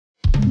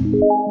8,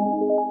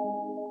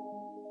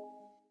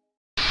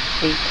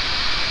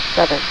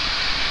 7,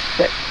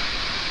 6,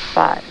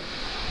 5,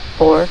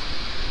 4,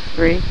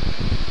 3,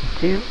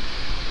 2,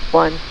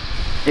 1,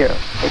 0.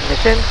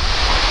 Ignition.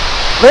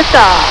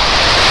 Liftoff!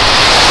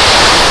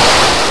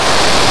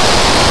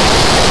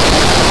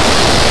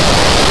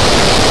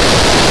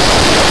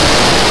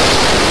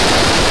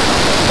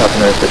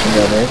 Falcon station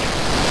ground range.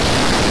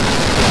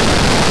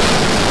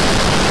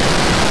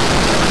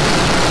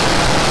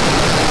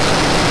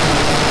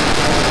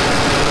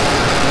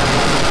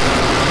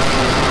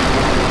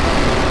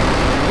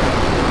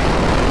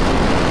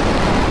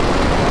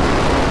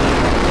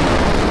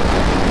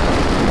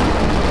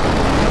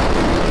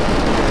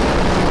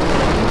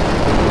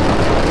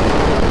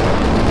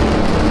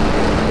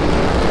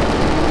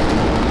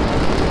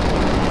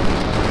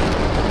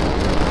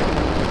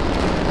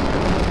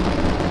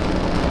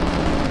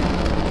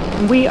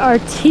 We are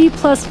T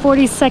plus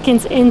 40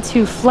 seconds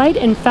into flight,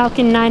 and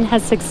Falcon 9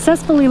 has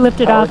successfully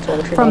lifted off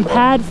from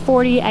pad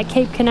 40 at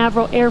Cape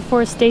Canaveral Air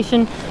Force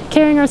Station,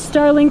 carrying our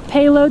Starlink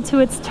payload to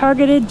its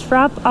targeted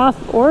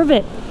drop-off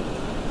orbit.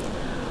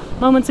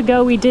 Moments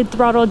ago, we did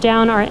throttle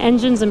down our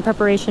engines in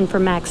preparation for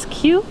max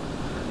Q,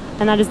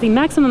 and that is the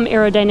maximum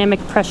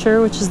aerodynamic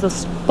pressure, which is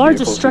the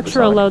largest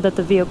structural load that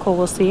the vehicle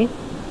will see.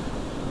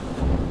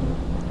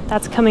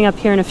 That's coming up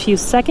here in a few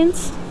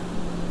seconds.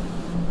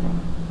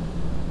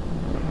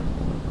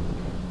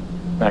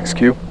 Max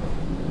Q.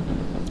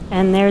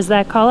 And there's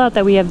that call out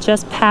that we have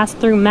just passed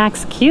through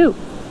max Q.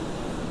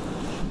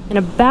 In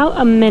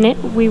about a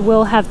minute, we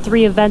will have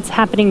 3 events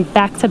happening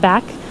back to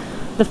back.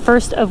 The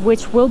first of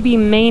which will be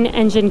main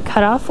engine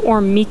cutoff, or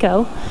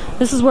MECO.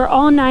 This is where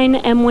all 9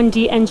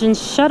 M1D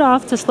engines shut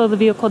off to slow the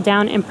vehicle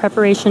down in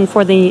preparation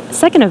for the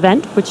second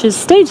event, which is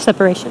stage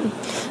separation.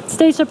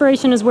 Stage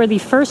separation is where the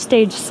first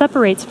stage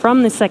separates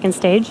from the second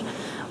stage,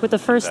 with the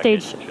first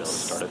stage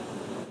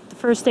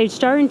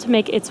starting to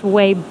make its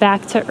way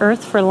back to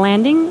Earth for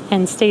landing,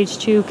 and stage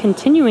 2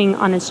 continuing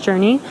on its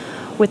journey,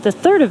 with the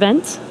third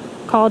event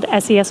called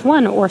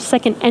SES1, or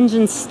second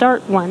engine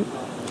start 1.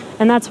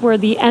 And that's where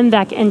the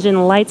MVAC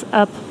engine lights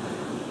up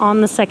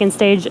on the second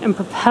stage and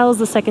propels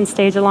the second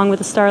stage along with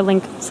the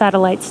Starlink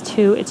satellites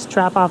to its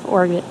drop-off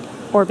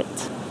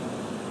orbit.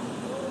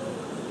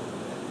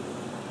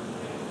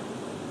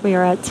 We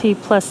are at T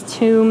plus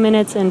 2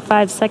 minutes and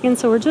 5 seconds,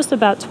 so we're just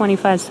about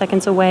 25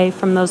 seconds away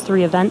from those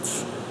 3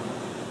 events.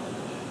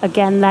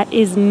 Again, that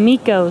is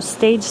MECO,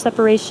 stage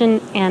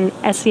separation, and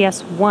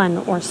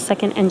SES1, or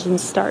second engine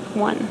start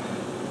 1.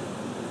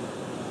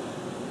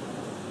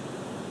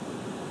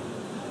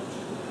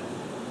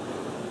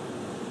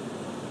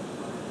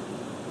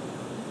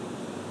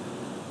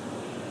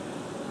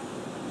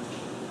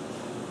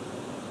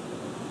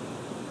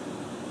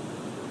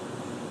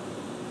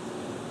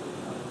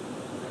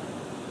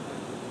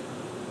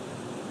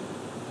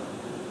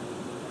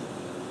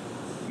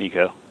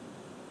 MECO.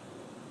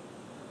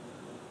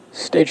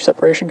 Stage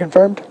separation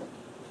confirmed.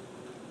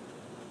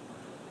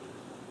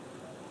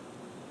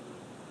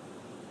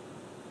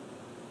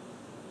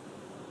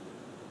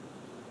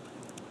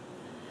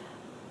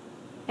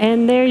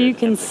 And there you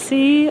can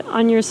see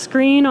on your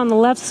screen, on the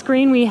left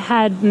screen, we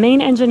had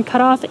main engine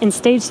cutoff and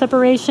stage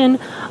separation.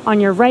 On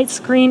your right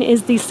screen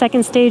is the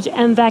second stage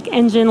MVAC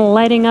engine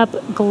lighting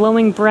up,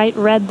 glowing bright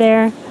red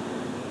there.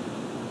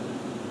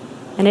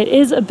 And it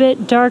is a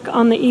bit dark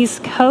on the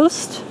East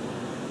Coast,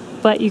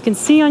 but you can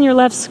see on your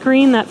left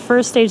screen that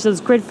first stage, those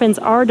grid fins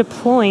are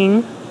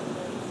deploying.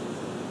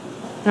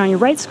 And on your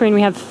right screen, we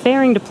have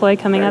fairing deploy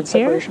coming up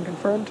here. Separation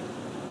confirmed.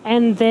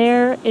 And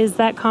there is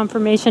that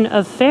confirmation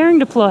of fairing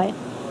deploy.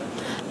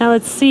 Now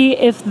let's see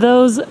if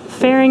those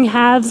fairing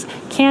halves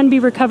can be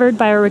recovered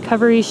by our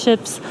recovery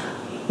ships,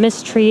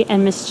 Miss Tree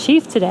and Miss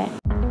Chief today.